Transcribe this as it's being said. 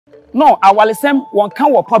No, awalesem one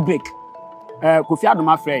can wo public. Kofi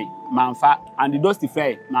Adoma frey manfa and the Dusty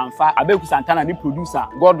frey manfa Abeku Santana the producer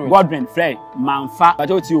Godwin frey manfa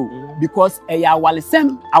because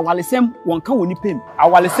awalesem one can woni pem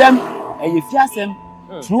awalesem fiasem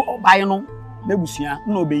through obaye no nebusua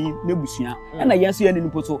na obeyi nebusua na yenso ye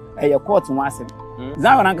nipo so court won asem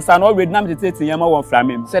Zion ankasa na already na metete yema won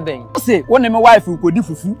framem say won me wife ukodi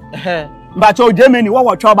fufu Mbacho Germany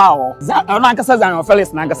what choba o. Ankasa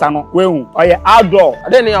ZionFelix na ankasa no wehu. Oye outdoor.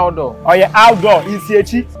 Ade ni outdoor. Oye outdoor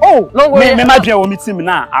isiechi. Oh, no way. Me madwen wo meeting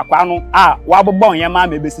na akwa no wa bobon yema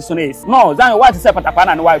mebesi so na is. No, Zion what say patapa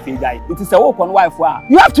na wife e guy. It is a work on wife a.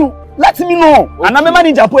 You have to let me know. And na me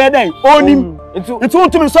manager po den. Onim. Itu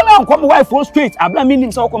to me so na come wife for straight. Abla me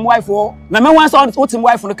nim so come wife for. Na me wan so otim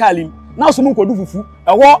wife no kalim. Na so mu kodu fufu.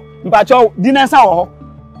 Ewo mbacho dinensa wo ho.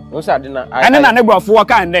 No sir, dinner. And then I never for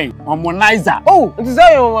kind then. Harmonizer. Oh, it is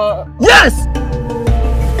yes.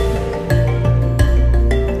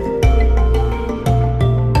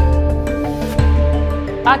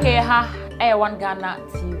 Okay, one Ghana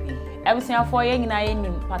TV. Everything for you na yin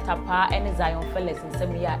Patapaa and ZionFelix and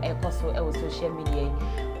some ya social media.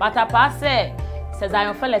 Patapaa say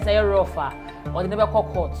ZionFelix a rofa or the never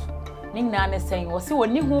court. Ning na saying was see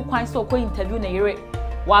when you who quite so interview na yere.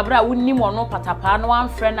 Wabra wunni mo no Patapaa no one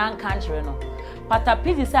friend and country no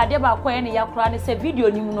Patapaa say ade ba kwa ne yakura ne say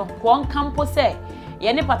video nim no ko nkampo say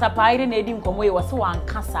ye ne Patapaa ire na edi nkomo ye wose wan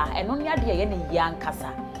kasa eno ne ade ye ne yan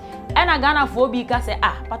kasa ena Ghana fo bi ka say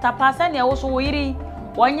Patapaa say ne wo so wo yiri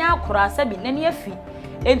wonya akura say bi ne ne afi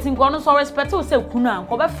enti nko no so respect wo say kunu an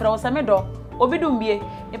ko be frɛ wo say me do obi dum bie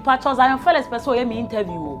ne Patapaa ZionFelix person ye me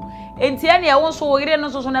interview o enti ene ye wo so wo yiri no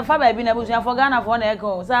so na fa ba bi na busuan fo Ghana fo na e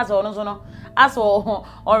ko say so no so no aso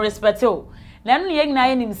on respect o na no ye nyina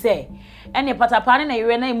ye nim say ene Patapaa na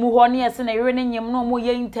yire na emu ho ne ese na yire ne nyem no mo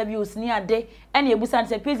ye interviews ni ade ene ebusan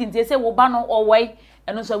say president say wo ba no owai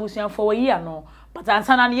eno so abusuan fo wo yi ano but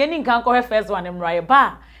ansa na ye ni nkan ko first one mraye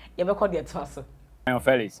ba ye be ko de to so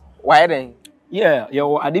ZionFelix why then yeah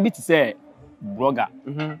yo ade bi ti say blogger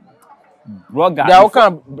blogger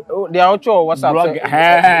they are also WhatsApp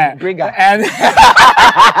blogger and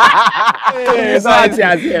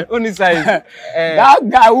only size that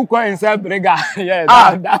guy who call himself blogger yeah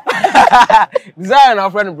Zion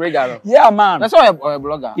our friend blogger yeah man that's why a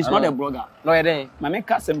blogger he's not a blogger no you then my make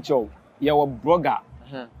kasem chow you a blogger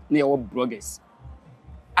you are bloggers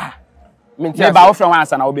me ba wo friend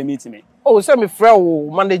answer na wo be meet me oh say me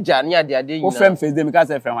friend manager ni ade ade wo friend face dem me ka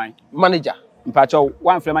say friend wan manager Mpacho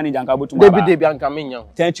one friend manager nka botu ma ba Debi anka menya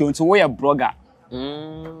thank you until we a blogger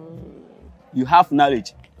you have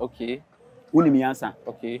knowledge okay uni mi answer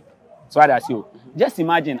okay so what I say just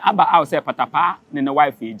imagine aba out say Patapaa ne na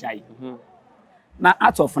wife e jai na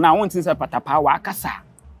out of now won tin say Patapaa wa kasa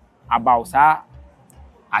about sa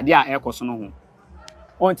ade a ekoso no ho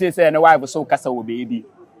won tin say na wife so kasa wo baby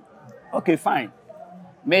okay fine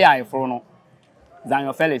me ya ifro no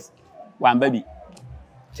ZionFelix one baby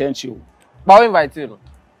thank you but invite you.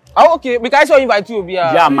 Oh, okay, because I invite you be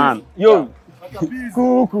yeah man. Yo.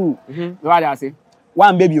 Cool. What I say?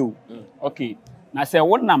 One baby you. Okay. Now say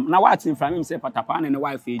what nam na what in from him say Patapaa and the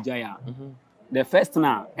wife e jaya. The first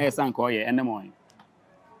na san ko ye ene mo.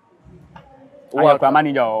 Work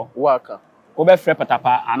manager worker. Obe frɛ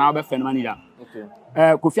Patapaa and obe frɛ manager. Okay.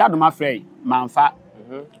 Kofi Adoma frɛ manfa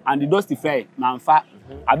and the Dusty frɛ manfa.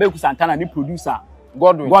 Abeku Santana the producer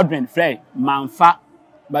Godwin frɛ manfa.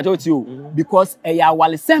 But because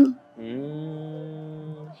awalesem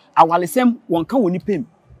one can woni pem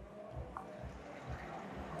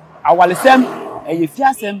awalesem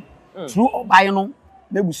fiasem through obaye no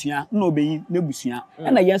nebusua na obeyi nebusua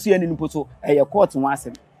na yenso ye nipo so court won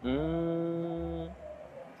asem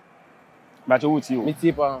but me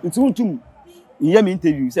tipa ntum ye me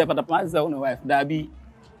interview say Patapaa say on wife da bi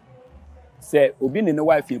say obi ne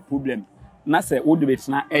wife a problem na say wo de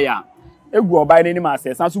betina egu obaye ni ma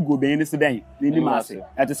se sanso go ben ni se den ni ma se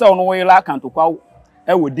ete se ono we la kanto kwa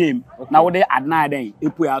e wo dem na wo de adna den e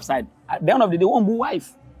pu outside at the end of the day won bu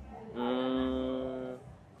wife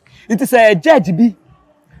it is a judge bi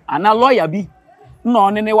and a lawyer bi no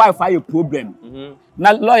ne wife aye problem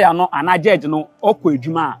na lawyer no and a judge no okọ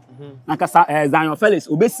adwuma na kasa ZionFelix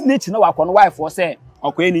obesi na chi na wakọ no wife o se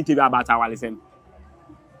okọ any interview about awalesem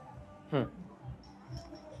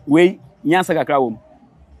we nyansa kakra wo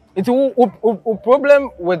it's a problem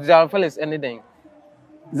with ZionFelix anything.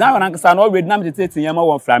 Zion ankasa no already na metete yema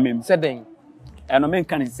won framem. Said then. Eno men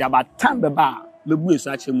kan say about time beba me bu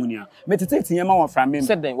eso ache munia. Metete yema won framem.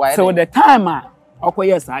 Said then why? So the time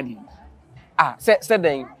okoye saadi. Said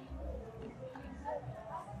then.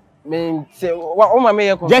 Me say what my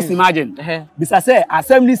me just imagine. Bisa say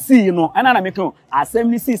assembly C you know. Ana na make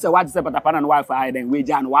assembly C say what say Patapaa na wife I then we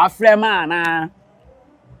jan wa frɛ ma na.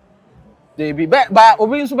 They be but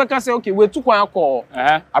obi nso beka say okay we tu kwan call.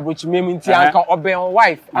 Abrochi memi nti anka oben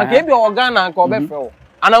wife. Anka e bi organ anka obe frɛ o.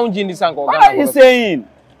 Ana unji ndi sanka organ. What are you saying?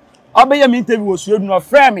 Obe ye me interview wo suedu no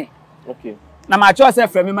frɛ me. Okay. Na ma cho say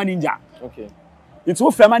frɛ me manager. Okay. It's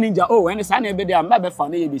who frɛ manager oh when say na be there am be fa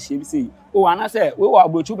na ye be hye bi say. Oh ana say we wa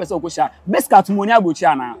abrochi person ko sha. Best cat money abrochi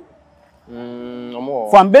ana.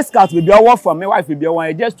 From best cat we be work from my wife we be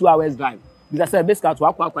one just 2 hours drive. Because say best cat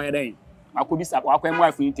wa kwa den. Akobi sa wa kwa my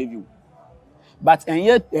wife interview. But and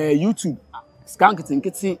yet YouTube skank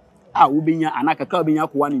tinkiti wo benya anaka wo benya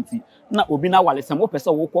ko wanti na obi na wale sem wo pese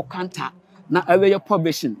wo ko counter na away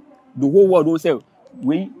publishing the whole world don say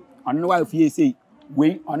we on no wife here say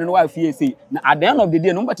we on no wife here say na at the end of the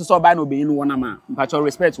day no better so buy no be no one ma but your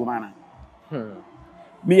respect wo man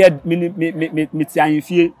me ti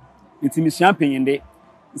anfie nti me champagne de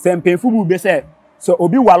sempenfu bu be say so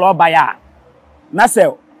obi wale obaya na say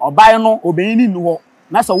obaya no obeyin ni nu ho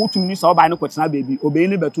na so wotum ni so oba no kwetena baby obeyin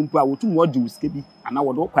ni betumpu a wotum wo de uske bi ana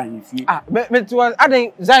wo do kwan fie me to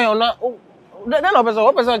aden Zion na then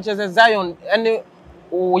person say Zion and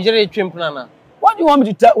o yere twempna na what do you want me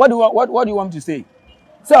to tell what do you want me to say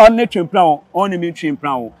say on na twempna on me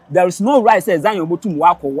twempna there is no right say Zion botum wo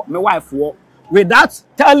akọ me wife wo without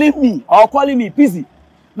telling me or calling me busy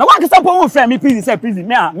na wa kisa po friend me busy say busy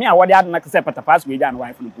me a what dey ad na kisa Patapaa we dey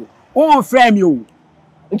wife no on friend me o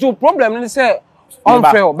into problem ni say on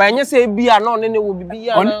fail but you say bia no ne wo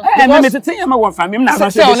bibia na and me say yama wo family na so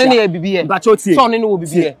say on ne bibia mba chotie so on ne wo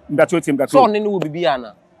bibia mba chotie so on ne wo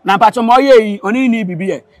bibia na pacho mo ye on ne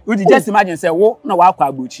bibia we just imagine say wo na wa akwa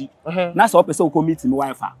agbochi na so person ko meet me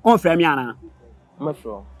wife on frɛ me ana me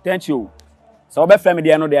frɛ thank you so be frɛ me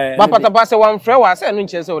there no there but Patapaa say one frɛ wa say no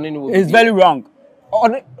nche say on ne wo bibia it's very wrong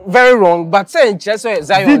very wrong but say nche say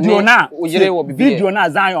Zion video na o yere wo bibia video na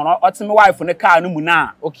Zion o me wife ne car no mu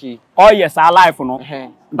na okay oh yes our life no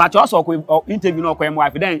but also ko interview no ko em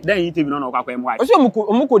wife then interview no ko em wife o say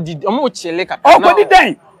omuko di omuko chele kaka oh ko di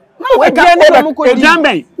den no we can omuko di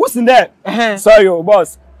jambe who's in there sorry oh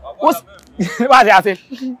boss what say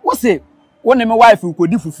what say won me wife ko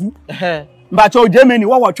di fufu but o Germany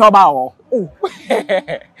what trouble o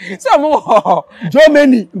so mo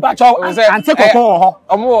Germany but ante kokon ho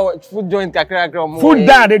omo food joint kakra omo food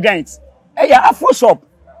down the joint yeah afro shop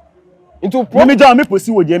into me down me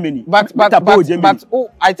posi wo Germany but oh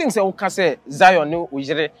I think say o can say Zion no o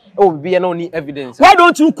yere o bibia no need evidence why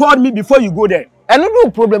don't you call me before you go there and no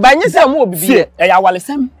problem but you say mo bibia ya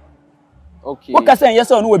walesem okay what can say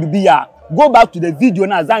yes or no bibia go back to the video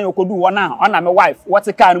na Zion ko do one na on my wife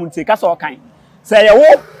what car no take us all kind say ya wo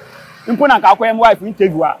impo na ka akwa my wife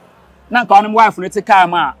interview a na ka on my wife no take car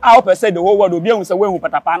ma a o say the whole world obi ehun say we hu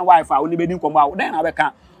Patapaa na wife a oni be din komo a then na be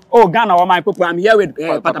kan oh Ghana or my people I'm here with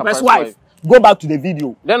Patapaa's wife go back to the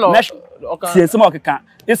video then okay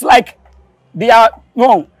it's like they are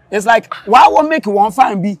no it's like why won't make one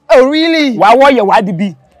fine be oh really why you why the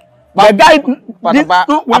be the guy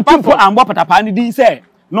when people and what Patapaa ni say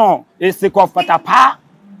no it's the of Patapaa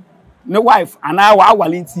the wife and I wa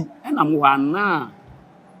walinti and I'm one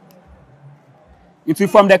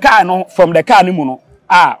it's from the car ni mu no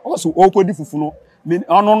also okodi fufu no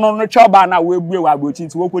no choba na we bue wa agbochi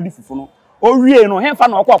nti okodi fufu no o wie no hemfa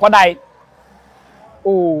na okwodai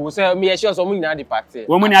oh say me sure so munyina the party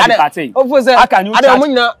wo munyina the party aka ni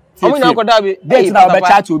munyina akoda be date na obe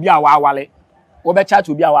chat obi a wa awale obe chat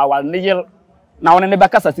obi a wa awale ne yel na won ne be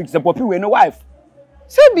kasa secret popi we no wife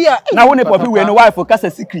say bia na won ne popi we no wife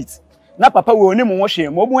kasa secret na papa we oni mo wo hwe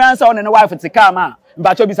mo bu ansa won ne wife te ka ma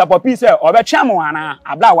mba cho bi sa popi say obe twa mo ana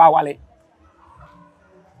abla wa awale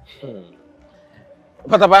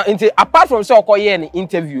Patapaa apart from say okoye an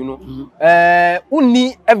interview no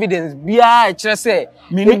unni evidence bia e kire say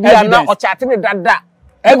bia na o chat me dada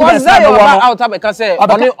because that you out am can say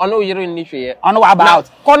ono yere ni hweye ono wa about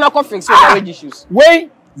corner co fix marriage issues we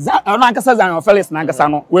ono ankasa ZionFelix na ankasa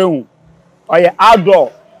no we hu oye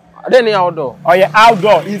outdoor then ni outdoor oye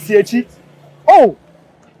outdoor insiechi oh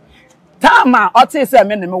tama oti say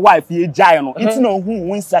me me wife ye jai no iti na hu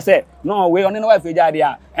wunsa say no we ono na wife ye jai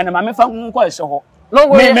dia and ma me fa nko ehye ho no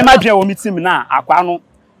we me madwe wo meeting na akwa no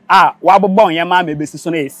wa bobon ye ma me besi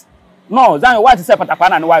so na esi no Zion what say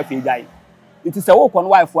Patapaa na wife ye jai it is a work on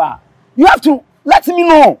wife you have to let me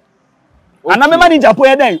know and I'm manager po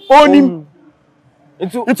ye den onim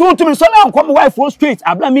into to me so na come wife for straight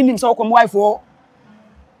abla me nim so come wife for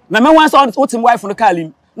na me wan so otim wife no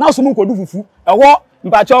kalim na so mu kodu fufu e wo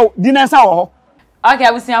mpacho dinensa wo ho Okay,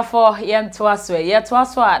 abusiafo yentoa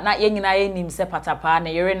so na yenyina yenim se patapaa na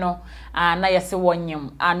yere no na yese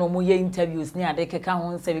wonyem na omu ye interviews ni ade keka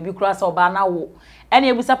ho se bibi kura se oba na wo ene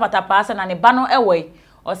ebusa patapaa se na ne ba no ewe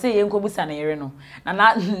o se ye nkobusa na yere no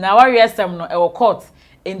na warrior sem no ewo court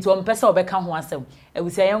ento mpese obeka ho asem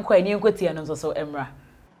ebusia yenko ani enkotie no so emra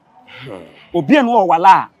obi eno o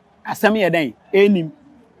wala asem ye den enim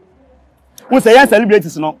wo se yan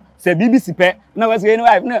celebrities no se BBC pe na we say any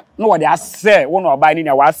wife no what they say one oba ni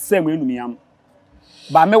na wa say mu enumiam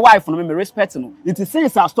ba me wife no me respect no it is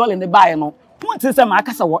since our story in the buy no won tin say ma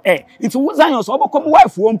akasa wo it was Zion so obokom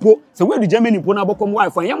wife wo mpo se we du Germany mpo na obokom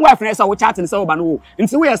wife yem wife na say wo chat ni say oba no wo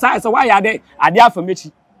nti we say why ya de ade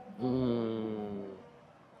afamechi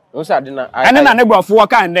o say ade na ane na ne gbafo wo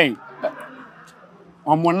kan den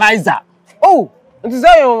harmonizer oh it is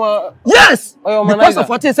Zion yes because of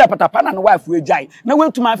what he said patapaa na wife we jai na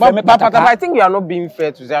we to my friend patapaa I think you are not being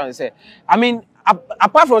fair to Zion say I mean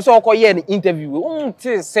apart from so call here interview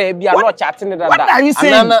say be not chatting that what are you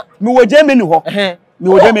saying me wo Germany ho me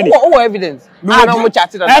wo Germany what evidence and no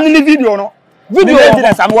chatting that and the video no video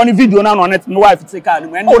evidence am one video na on it my wife take car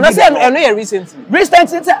no oh na say no here recently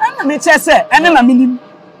and me che say and na minim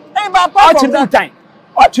eh ba apart from that time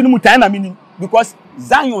mu time na minim because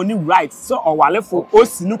Zion ni right so owalefo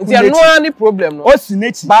osinu ku there no any problem no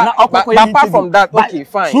osinechi na okokoye apart from that okay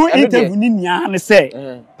fine through interview ni nia ne say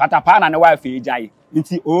patapaa na ne wife ejai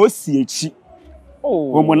nti osiechi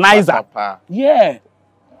harmonizer yeah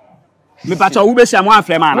me pacha wo be sia mo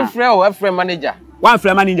afre man na we frame manager one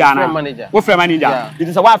frame manager na wo frame manager it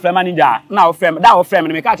is a one frame manager na wo frame that wo frame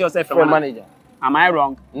me catch yourself frame manager am I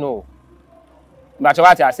wrong no but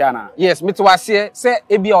what you say na yes me to say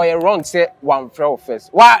e be or wrong say one frame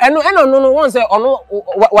first wa no one say ono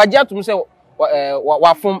wajatum say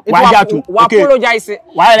wa from wa apologize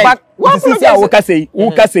but what you say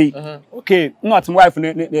wo ka say okay not my wife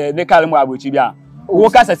ne call mo abochi bia wo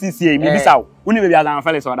ka say CCA me bisa wo ni be bia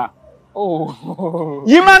ZionFelix order oh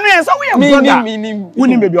Emmanuel so we brother wo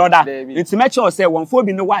ni be bia order it's make sure say one for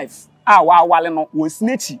be no wife wa wale no wo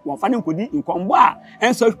snechi won fa ne nkodi nkombo a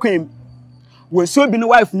enso kwem we so be no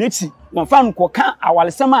wife nechi won fa nko ka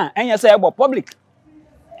awalesem a enye say ebo public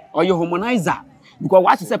or your harmonizer because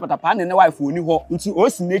what you say patapaa ne wife oni ho nti o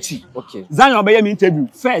si nechi okay Zion obeye me interview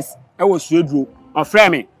first e wo sueduro o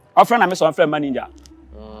frame na me so frame manager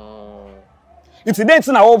incident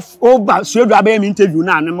na o ba sueduro abeye me interview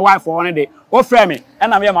na ne wife o ne de o frame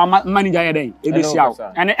na me manager ye den e be sia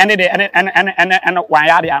and wan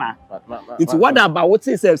ya de ana it's what about what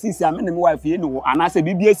say CC am ne wife ye no ana say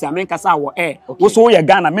bibia si am nkasa wo wo so ye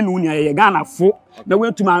Ghana me no nya ye Ghana fo na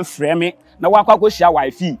we tuma an frame na wakwa share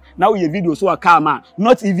wife na we video so calm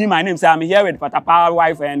not even my name say I'm here with patapaa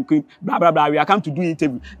wife and blah blah blah we are come to do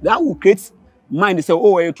interview that will create mind say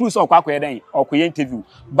oh a true so kwakwa den okoye interview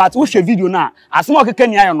but wo hwe video na asem okeka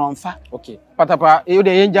ni ayo no mfa okay patapaa you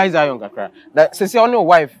dey enjoy Zion kakra that say on your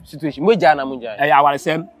wife situation moja na munja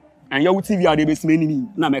awalesem and your TV are dey be smeni ni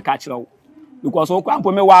na me ka kire wo because wo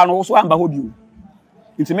kwampo me wa no so amba ho bio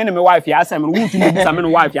nti me ne me wife ya asem no wutu me bisa me no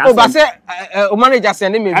wife ya asem o ba say o manager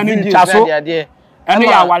send me video there ene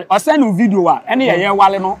ya wale o send no video wa ene ye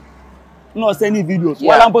wale no no send ni videos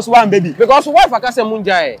wala mpo so one baby because wife akase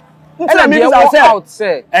munja ene me bisa out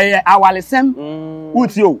say awale sem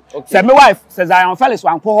wuti o say me wife say ZionFelix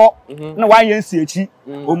wan ko ho na wan ye nsi echi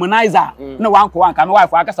harmonizer na wan ko wan ka me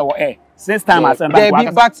wife akase wo since time asem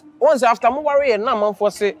but once after mo worry na man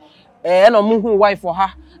for say na mo hu wife for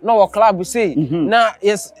her no wo club say na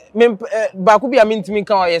yes ba ku bia mintimi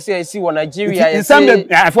kan o say see wo Nigeria yes say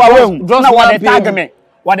for we na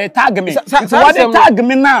what they tag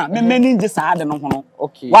me na me many nje saade no hono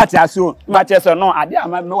what ya so but yes no ade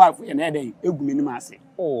am me wife ye na dey egumi ni ma ase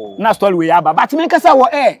na story we ya ba but me nkasa wo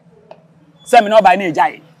say me no ba na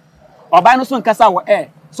ejai oba no so nkasa wo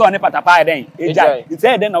so ne patapaa den ejai it's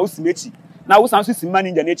den na usimechi na usan so sim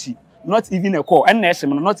manager nechi not even a call and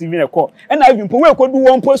not even a call and I even po we ko do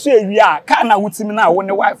one po so ewia ka na wutim na wo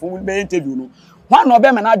ne wife wo be interview no one no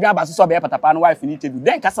be me na adwa ba so be patapaa no wife interview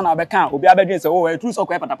then kasa na be kan obi abedwen say oh true so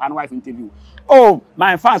ko patapaa no wife interview oh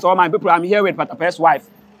my fans all my people I'm here with patapaa's wife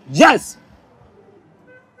yes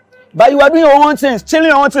but you are doing your own things chilling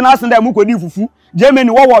your own thing as dem ko di fufu Germany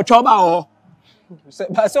wo choba o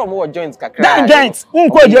say o mo joint kakra that joint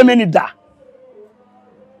unko Germany da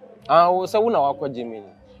we say una wa ko Germany.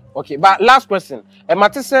 Okay, but last question.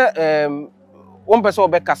 Mate say one person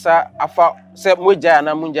obe kasa afa say moja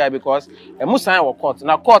na munja because mu sign wo court.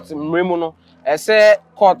 Na court mremu no say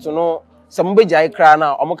court no say mo beja ikra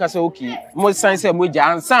na omo kasa okay. Mo sign say moja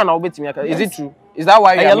ansa na obetimi aka. Is it true? Is that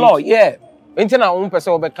why you are law? Yeah. Enti na one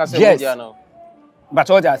person obe kasa moja na. But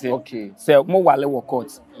what I say, okay. Say more wale wo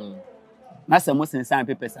court. Na say mo sign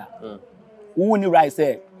papers ah. Who ni right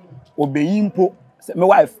say obeyimpo. My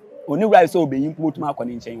wife only right say obeyimpo to ma akọ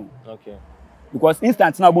ni nchen. Okay. Because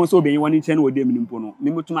instant na bon so obeyin woni nchen wo dey minimpo no.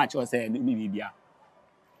 Me mo tuma che say me bibia.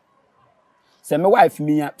 Say my wife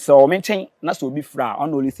me so me nchen na so obi fra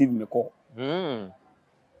on only receive me call.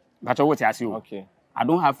 But what I say, okay. I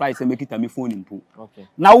don't have flight say make it a me phone impo. Okay.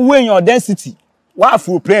 Now when your density, what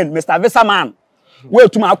full plane, Mr. Visa man.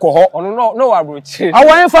 Wait to my alcohol. Oh no abrochi. I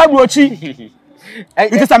want for brochi.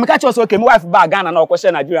 It is a catch us okay, my wife bag Ghana no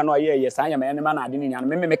question Nigeria no yes I am any man I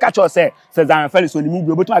didn't me catch us say ZionFelix on the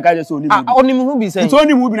movie but my catch so only movie. Only movie say. It's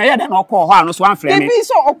only movie na here dem alcohol no so one frame. Be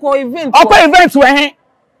so alcohol event. Alcohol event we hen.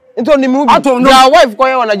 Into the movie. Their wife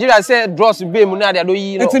go on Nigeria say draws be mu na they do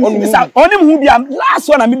yi no. Only movie last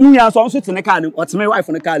one I me do yan so so to ne car or to my wife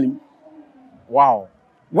on the car. Wow.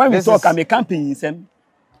 When we talk am a camping sem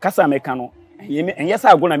kasa me ka no. And yes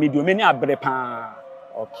I go na me do many abre pa.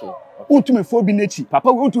 Okay. Utumi fo bi nechi papa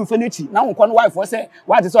utumi fo nechi na won kono wife say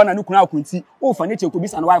what is on na nukunu akunti o fa nechi ko bi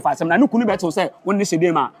san wife asem na nukunu beto say won ne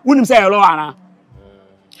shede ma wonim say hello ana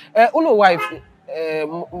uno wife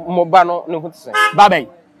mo ba no ne hutu say babai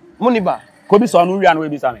muniba ko bi so no wi ana we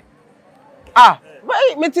bi sa me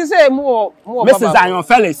me ti say mo mẹsses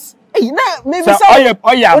ZionFelix na maybe say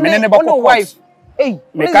oya me ne boko wife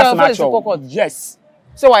me cast match yes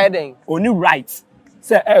say why then oni right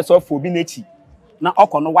say so fo bi nechi na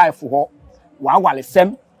okono wife ho wa wale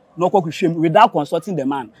sem no kokuhwem without consulting the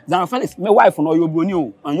man ZionFelix me wife no yobroni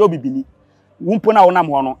o an yo bibini wumpo na wonam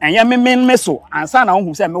ho no enye me so ansa na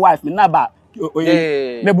hu say me wife me na ba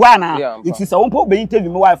me bua na it is a wumpo be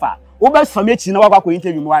interview me wife a wo be famechi na wakwa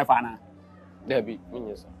interview me wife ana Debbie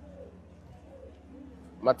minyesa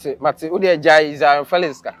mate o de jai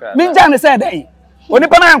ZionFelix kakra me nja ne say dey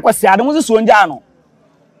onipa na ankwase ade mo so nja no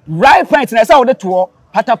right point na say wo de to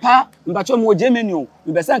Patapaa mbacho mo Germany o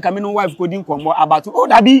be say nka me no wife coding kombo about oh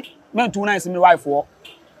dabi men 2 nights me wife o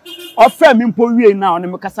offer me mpo wie na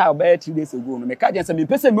on me kasa about 2 days ago no me ka je say me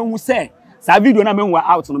pese me hu say sa video na me hu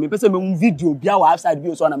out no me pese me hu video bia wa outside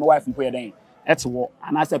video so na me wife mpo ye den etwo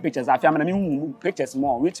and I say pictures afia me na me hu pictures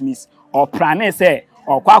more which means or plan say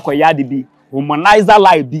or kwa akoya de bi humanizer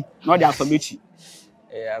live bi no dey afamechi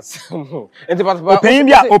yes enti Patapaa opeyin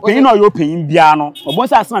bia opeyin no yo opeyin bia no obon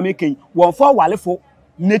say asema me ken won for walefo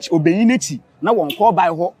nechi obeyin nechi na won call by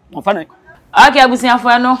ho won fa na okay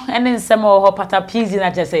abusiafo no ene nsem ho Patapaa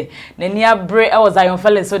na chese na ni abre e was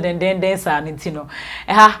ZionFelix so den sa ntino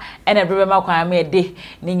ene brebe makwan me de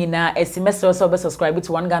ni nyina esimesro so be subscribe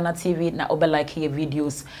to One Ghana TV na obe like here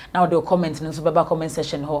videos na o comment no so be comment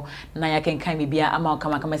section ho na ya kenkan bibia ama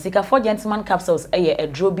kama sika for gentleman capsules eye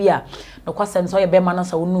edro bia no kwasem so ye be ma no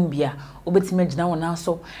so wonum bia obetime gina wona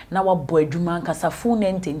so na wabo adwuma nkasa fu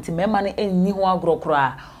na ntenti mema no enni ho agrokro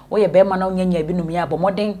Oye bema na onyanya bi num ya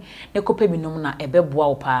abomoden ne kope bi num na ebeboa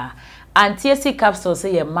wo pa antiesi capsule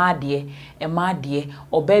se ye maade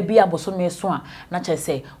oba bi abosome so a na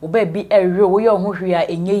chese oba bi ewe wo ye ho hwe a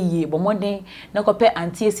enye yie bomoden ne kope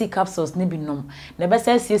antiesi capsules ne bi num ne be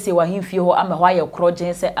se siesie wa hemfie ho ama ho aye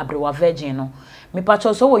krogen se abrewa virgin no me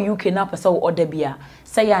pacho so wo UK na pese wo order bia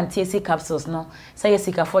say antiesi capsules no say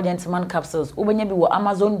sika for gentleman capsules ubenya bi wo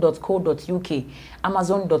amazon.co.uk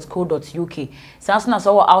amazon.co.uk say na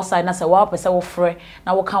so wo outside na say wo pese wo frɛ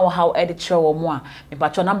na wo kan wo how edit show wo mo a me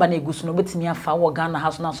pacho number na egusu no betimi afa wo Ghana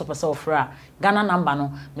house na so pese wo frɛ a Ghana number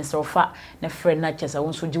no Mr. Ofa ne frɛ na chese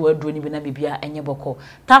wo so gi wo aduro ni bi na bibia enye boko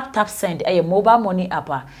tap send eye mobile money app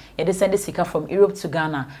a ye de send sika from Europe to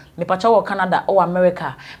Ghana me pacho wo Canada or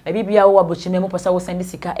America me bibia wo abochime mo pese wo send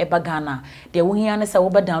sika eba Ghana de wo hia ne se wo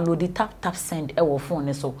be download tap send e wo phone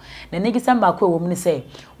ne so na negi samba ko wo mu ne se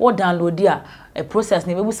wo download a process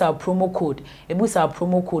ne bebusa promo code ebusa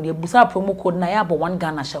promo code na ya bo 1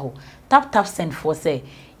 Ghana show tap send for say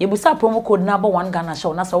yebusa promo code na bo 1 Ghana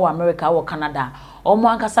show na so wo America or Canada o mo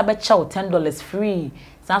ankasa be chow $10 free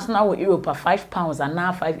sanso na wo Europe £5 and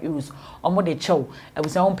now €5 o mo de chow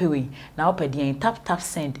ebusa won pewe na wo pedien tap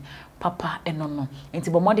send papa enono enti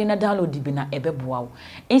bo modern na download bi na ebeboa wo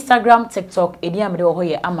Instagram TikTok edi amede wo ho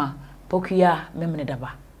ye ama pokuya memne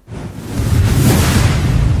daba